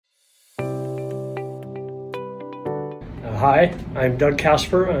Hi, I'm Doug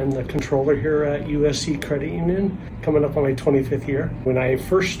Casper. I'm the controller here at USC Credit Union, coming up on my 25th year. When I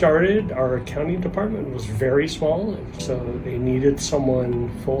first started, our accounting department was very small, so they needed someone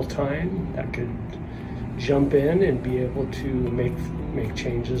full-time that could jump in and be able to make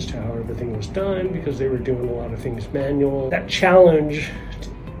changes to how everything was done, because they were doing a lot of things manual. That challenge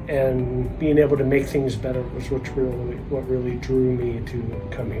and being able to make things better was what really drew me to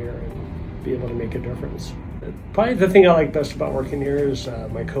come here and be able to make a difference. Probably the thing I like best about working here is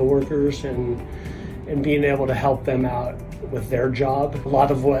my coworkers and being able to help them out with their job. A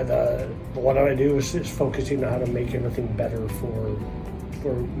lot of what I do is focusing on how to make everything better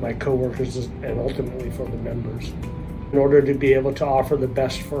for my coworkers and ultimately for the members. In order to be able to offer the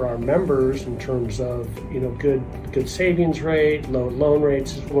best for our members in terms of good savings rate, low loan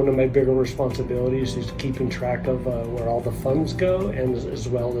rates, one of my bigger responsibilities is keeping track of where all the funds go, and as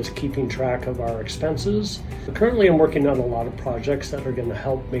well as keeping track of our expenses. Currently I'm working on a lot of projects that are going to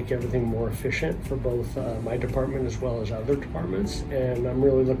help make everything more efficient for both my department as well as other departments, and I'm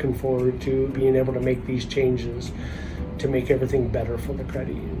really looking forward to being able to make these changes to make everything better for the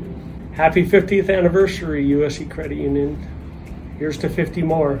credit union. Happy 50th anniversary, USC Credit Union. Here's to 50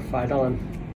 more. Fight on.